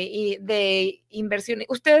de inversión?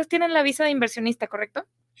 Ustedes tienen la visa de inversionista, ¿correcto?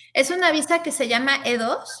 Es una visa que se llama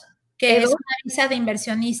E2, que es una visa de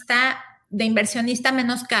inversionista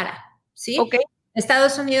menos cara, ¿sí? Okay.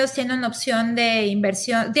 Estados Unidos tiene una opción de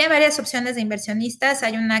inversión, tiene varias opciones de inversionistas,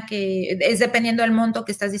 hay una que es dependiendo del monto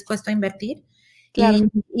que estás dispuesto a invertir. Claro.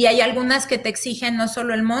 Y hay algunas que te exigen no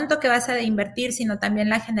solo el monto que vas a invertir, sino también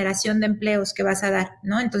la generación de empleos que vas a dar,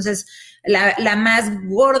 ¿no? Entonces, la más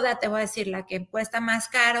gorda, te voy a decir, la que cuesta más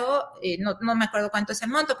caro, no me acuerdo cuánto es el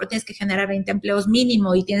monto, pero tienes que generar 20 empleos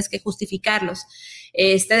mínimo y tienes que justificarlos.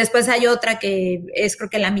 Después hay otra que es creo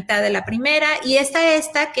que la mitad de la primera, y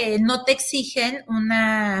esta que no te exigen un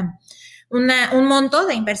monto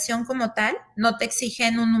de inversión como tal, no te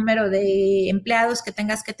exigen un número de empleados que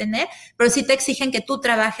tengas que tener, pero sí te exigen que tú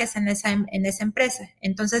trabajes en esa empresa.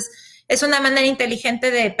 Entonces, es una manera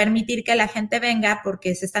inteligente de permitir que la gente venga,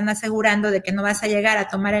 porque se están asegurando de que no vas a llegar a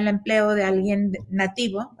tomar el empleo de alguien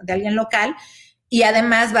nativo, de alguien local, y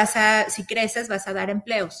además si creces, vas a dar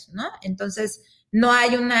empleos, ¿no? Entonces, no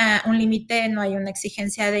hay un límite, no hay una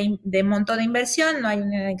exigencia de monto de inversión, no hay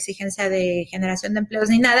una exigencia de generación de empleos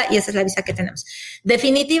ni nada, y esa es la visa que tenemos.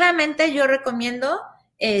 Definitivamente yo recomiendo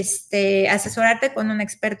asesorarte con un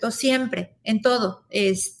experto siempre, en todo,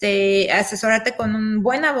 asesorarte con un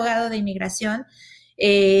buen abogado de inmigración,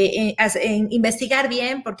 investigar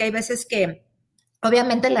bien, porque hay veces que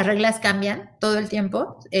obviamente las reglas cambian todo el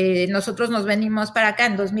tiempo. Nosotros nos venimos para acá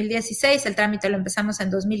en 2016, el trámite lo empezamos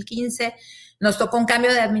en 2015, nos tocó un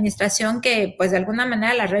cambio de administración que pues de alguna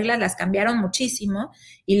manera las reglas las cambiaron muchísimo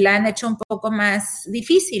y la han hecho un poco más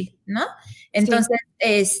difícil, ¿no? Entonces,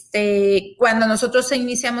 sí. Cuando nosotros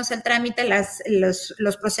iniciamos el trámite,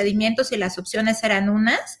 los procedimientos y las opciones eran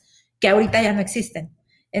unas que ahorita ya no existen.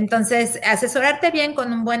 Entonces, asesorarte bien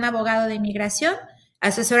con un buen abogado de inmigración,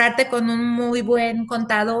 asesorarte con un muy buen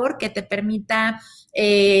contador que te permita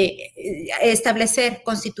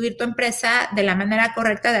constituir tu empresa de la manera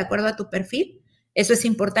correcta de acuerdo a tu perfil. Eso es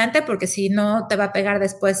importante porque si no te va a pegar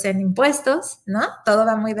después en impuestos, ¿no? Todo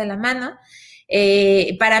va muy de la mano.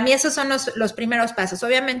 Para mí esos son los primeros pasos.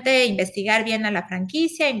 Obviamente investigar bien a la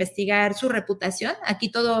franquicia, investigar su reputación. Aquí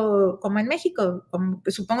todo, como en México, como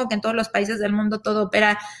supongo que en todos los países del mundo todo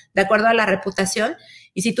opera de acuerdo a la reputación.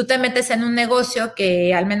 Y si tú te metes en un negocio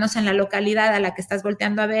que al menos en la localidad a la que estás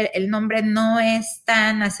volteando a ver, el nombre no es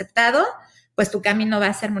tan aceptado, pues tu camino va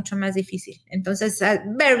a ser mucho más difícil. Entonces,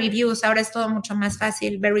 ver reviews, ahora es todo mucho más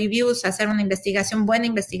fácil, ver reviews, hacer una investigación, buena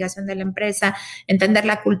investigación de la empresa, entender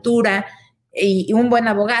la cultura y un buen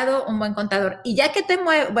abogado, un buen contador. Y ya que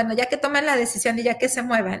ya que toman la decisión y ya que se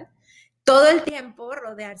muevan, todo el tiempo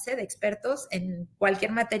rodearse de expertos en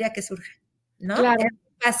cualquier materia que surja, ¿no? Claro.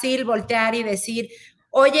 Es fácil voltear y decir,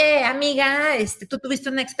 oye, amiga, tú tuviste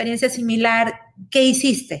una experiencia similar, ¿qué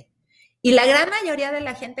hiciste? Y la gran mayoría de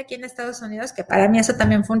la gente aquí en Estados Unidos, que para mí eso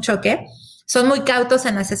también fue un choque, son muy cautos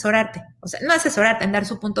en asesorarte. O sea, no asesorarte, en dar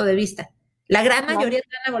su punto de vista. La gran mayoría te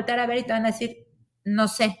van a voltear a ver y te van a decir, no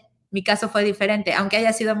sé, mi caso fue diferente, aunque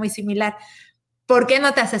haya sido muy similar. ¿Por qué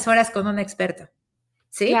no te asesoras con un experto?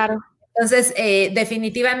 ¿Sí? Claro. Entonces,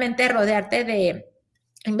 definitivamente rodearte de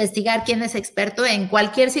investigar quién es experto en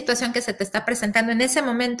cualquier situación que se te está presentando en ese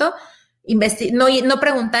momento, no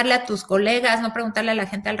preguntarle a tus colegas, no preguntarle a la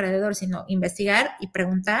gente alrededor, sino investigar y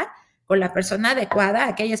preguntar con la persona adecuada,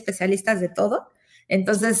 aquí hay especialistas de todo,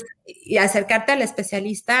 entonces, y acercarte al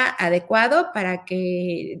especialista adecuado para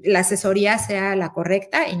que la asesoría sea la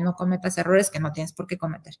correcta y no cometas errores que no tienes por qué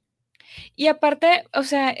cometer. Y aparte, o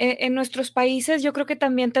sea, en nuestros países yo creo que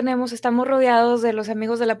también estamos rodeados de los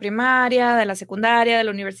amigos de la primaria, de la secundaria, de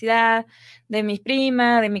la universidad, de mi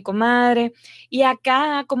prima, de mi comadre. Y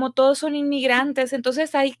acá, como todos son inmigrantes,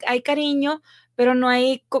 entonces hay cariño, pero no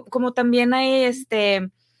hay, como también hay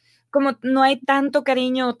como no hay tanto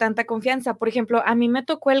cariño o tanta confianza. Por ejemplo, a mí me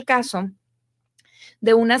tocó el caso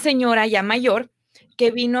de una señora ya mayor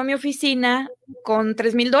que vino a mi oficina con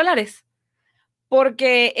 $3,000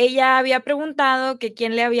 porque ella había preguntado que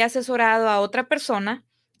quién le había asesorado a otra persona.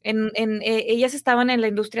 Ellas estaban en la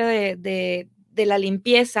industria de la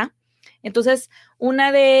limpieza. Entonces,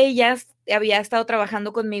 una de ellas había estado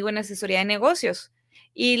trabajando conmigo en asesoría de negocios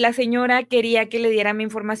y la señora quería que le diera mi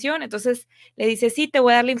información. Entonces le dice, sí, te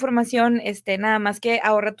voy a dar la información, nada más que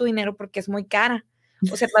ahorra tu dinero porque es muy cara.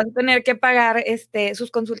 O sea, vas a tener que pagar,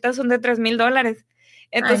 sus consultas son de $3,000.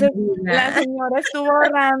 Ay, Entonces, la mira. señora estuvo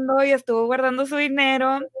ahorrando y estuvo guardando su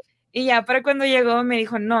dinero y ya para cuando llegó me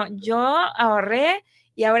dijo, no, yo ahorré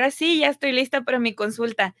y ahora sí, ya estoy lista para mi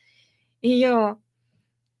consulta. Y yo,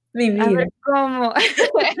 Mi a vida. ver, ¿cómo?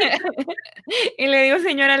 Y le digo,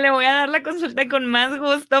 señora, le voy a dar la consulta con más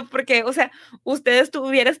gusto porque, o sea, usted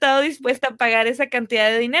hubiera estado dispuesta a pagar esa cantidad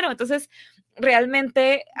de dinero. Entonces,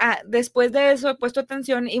 realmente, después de eso he puesto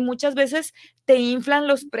atención y muchas veces te inflan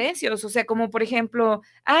los precios. O sea, como por ejemplo,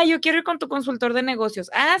 yo quiero ir con tu consultor de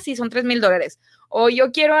negocios. Sí, son $3,000. O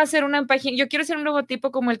yo quiero hacer una página, yo quiero hacer un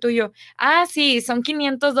logotipo como el tuyo. Sí, son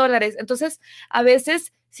 $500. Entonces, a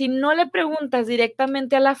veces, si no le preguntas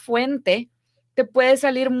directamente a la fuente, te puede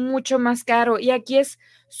salir mucho más caro y aquí es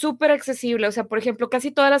súper accesible. O sea, por ejemplo,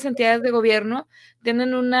 casi todas las entidades de gobierno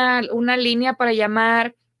tienen una línea para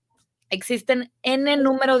llamar. Existen N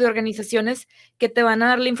número de organizaciones que te van a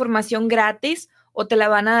dar la información gratis o te la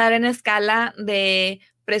van a dar en escala de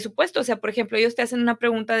presupuesto. O sea, por ejemplo, ellos te hacen una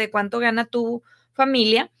pregunta de cuánto gana tu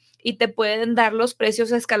familia y te pueden dar los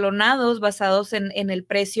precios escalonados basados en el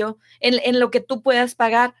precio, en lo que tú puedas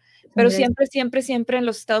pagar. Pero siempre, siempre, siempre en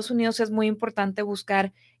los Estados Unidos es muy importante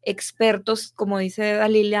buscar expertos, como dice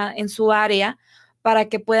Dalila, en su área para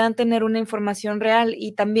que puedan tener una información real.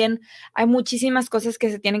 Y también hay muchísimas cosas que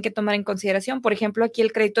se tienen que tomar en consideración. Por ejemplo, aquí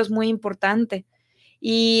el crédito es muy importante.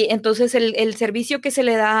 Y entonces el servicio que se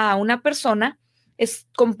le da a una persona es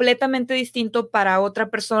completamente distinto para otra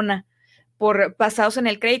persona basados en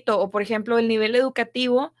el crédito. O, por ejemplo, el nivel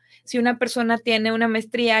educativo, si una persona tiene una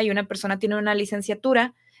maestría y una persona tiene una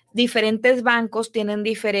licenciatura, diferentes bancos tienen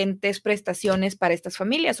diferentes prestaciones para estas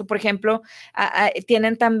familias. O, por ejemplo,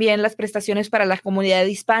 tienen también las prestaciones para la comunidad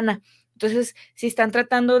hispana. Entonces, si están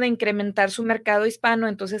tratando de incrementar su mercado hispano,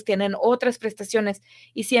 entonces tienen otras prestaciones.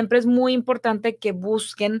 Y siempre es muy importante que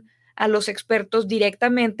busquen a los expertos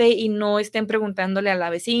directamente y no estén preguntándole a la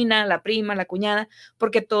vecina, a la prima, a la cuñada,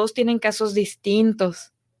 porque todos tienen casos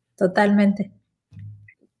distintos. Totalmente.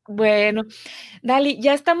 Bueno, Dali,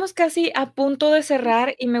 ya estamos casi a punto de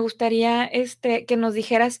cerrar y me gustaría que nos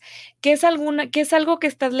dijeras qué es algo que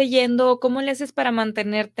estás leyendo, cómo le haces para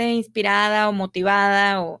mantenerte inspirada o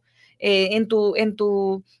motivada o en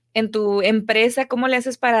tu empresa, cómo le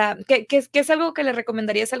haces qué es algo que le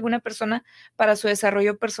recomendarías a alguna persona para su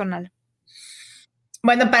desarrollo personal.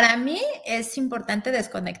 Bueno, para mí es importante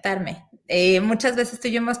desconectarme. Muchas veces tú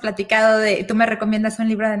y yo hemos platicado tú me recomiendas un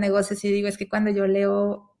libro de negocios y digo, es que cuando yo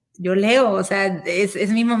leo, o sea,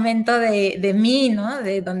 es mi momento de mí, ¿no?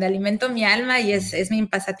 De donde alimento mi alma y es mi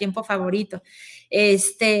pasatiempo favorito.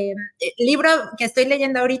 Libro que estoy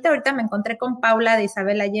leyendo ahorita me encontré con Paula de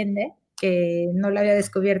Isabel Allende, que no lo había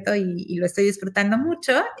descubierto y lo estoy disfrutando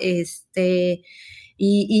mucho.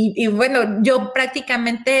 Y bueno, yo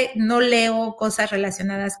prácticamente no leo cosas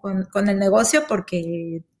relacionadas con el negocio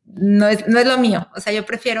porque no es lo mío. O sea, yo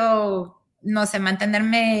prefiero, no sé,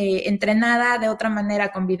 mantenerme entrenada de otra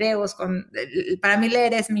manera con videos. Para mí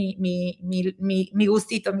leer es mi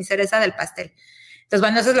gustito, mi cereza del pastel. Entonces,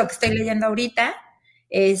 bueno, eso es lo que estoy leyendo ahorita.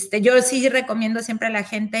 Yo sí recomiendo siempre a la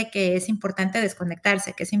gente que es importante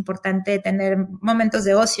desconectarse, que es importante tener momentos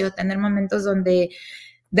de ocio, tener momentos donde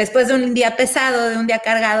después de un día pesado, de un día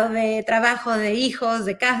cargado de trabajo, de hijos,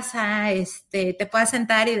 de casa, te puedas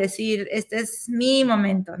sentar y decir, este es mi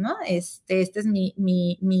momento, ¿no? Este es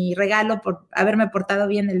mi regalo por haberme portado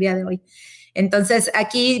bien el día de hoy. Entonces,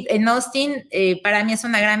 aquí en Austin, para mí es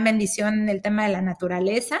una gran bendición el tema de la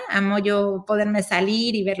naturaleza. Amo yo poderme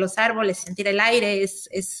salir y ver los árboles, sentir el aire.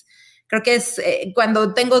 Creo que es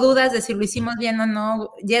cuando tengo dudas de si lo hicimos bien o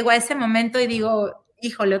no, llego a ese momento y digo,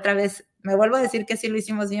 híjole, otra vez, me vuelvo a decir que sí lo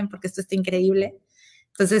hicimos bien porque esto está increíble.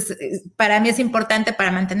 Entonces, para mí es importante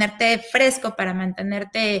para mantenerte fresco, para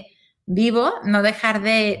mantenerte vivo, no dejar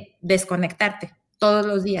de desconectarte todos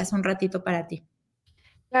los días, un ratito para ti.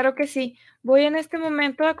 Claro que sí. Voy en este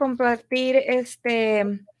momento a compartir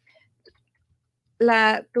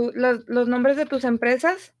los nombres de tus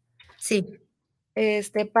empresas. Sí.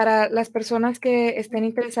 Para las personas que estén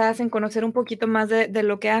interesadas en conocer un poquito más de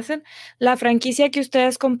lo que hacen. La franquicia que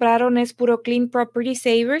ustedes compraron es Puro Clean Property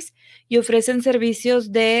Savers y ofrecen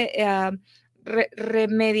servicios de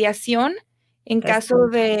remediación en caso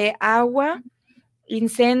de agua,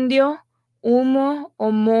 incendio, humo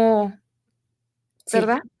o moho,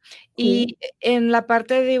 ¿verdad? Sí. Y en la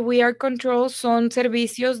parte de We Are Control son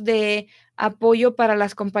servicios de apoyo para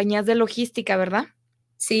las compañías de logística, ¿verdad?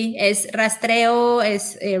 Sí, es rastreo,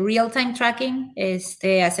 es real-time tracking.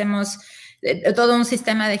 Hacemos todo un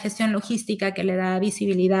sistema de gestión logística que le da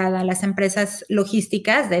visibilidad a las empresas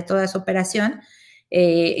logísticas de toda su operación,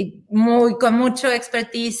 con mucho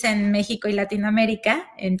expertise en México y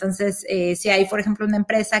Latinoamérica. Entonces, si hay, por ejemplo, una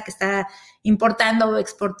empresa que está importando o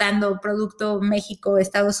exportando producto México,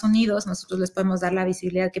 Estados Unidos, nosotros les podemos dar la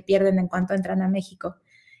visibilidad que pierden en cuanto entran a México,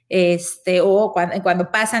 o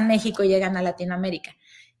cuando pasan México y llegan a Latinoamérica.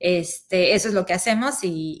 Eso es lo que hacemos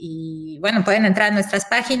y bueno, pueden entrar a nuestras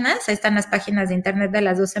páginas, ahí están las páginas de internet de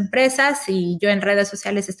las dos empresas y yo en redes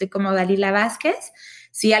sociales estoy como Dalila Vázquez.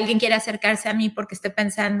 Si alguien quiere acercarse a mí porque esté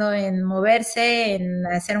pensando en moverse, en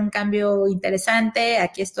hacer un cambio interesante,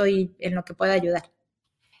 aquí estoy en lo que pueda ayudar.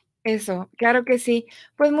 Eso, claro que sí.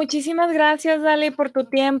 Pues muchísimas gracias, Dali, por tu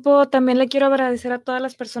tiempo. También le quiero agradecer a todas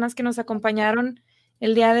las personas que nos acompañaron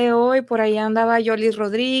el día de hoy. Por ahí andaba Yolis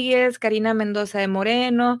Rodríguez, Karina Mendoza de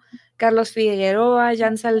Moreno, Carlos Figueroa,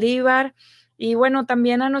 Jan Saldívar. Y bueno,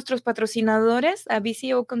 también a nuestros patrocinadores, a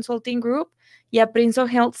BCO Consulting Group y a Princeton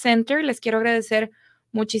Health Center. Les quiero agradecer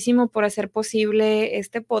muchísimo por hacer posible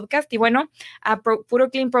este podcast. Y bueno, a Puro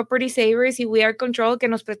Clean Property Savers y We Are Control que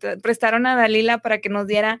nos prestaron a Dalila para que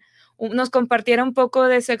nos compartiera un poco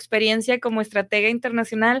de su experiencia como estratega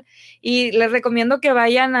internacional y les recomiendo que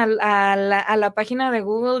vayan a la página de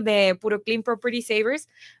Google de Puro Clean Property Savers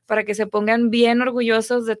para que se pongan bien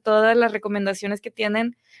orgullosos de todas las recomendaciones que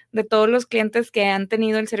tienen de todos los clientes que han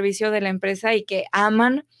tenido el servicio de la empresa y que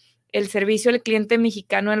aman el servicio al cliente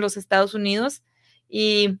mexicano en los Estados Unidos.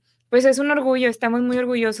 Y pues es un orgullo, estamos muy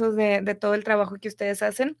orgullosos de todo el trabajo que ustedes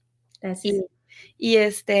hacen. Gracias.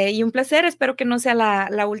 Y un placer, espero que no sea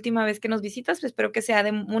la última vez que nos visitas, espero que sea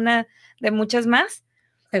una de muchas más.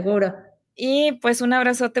 Seguro. Y pues un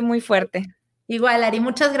abrazote muy fuerte. Igual, Ari,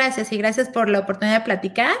 muchas gracias y gracias por la oportunidad de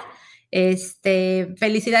platicar.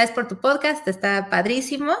 Felicidades por tu podcast, está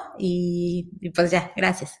padrísimo y pues ya,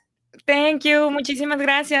 gracias. Thank you, muchísimas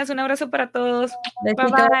gracias, un abrazo para todos. Besito.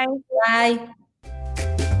 Bye bye. Bye.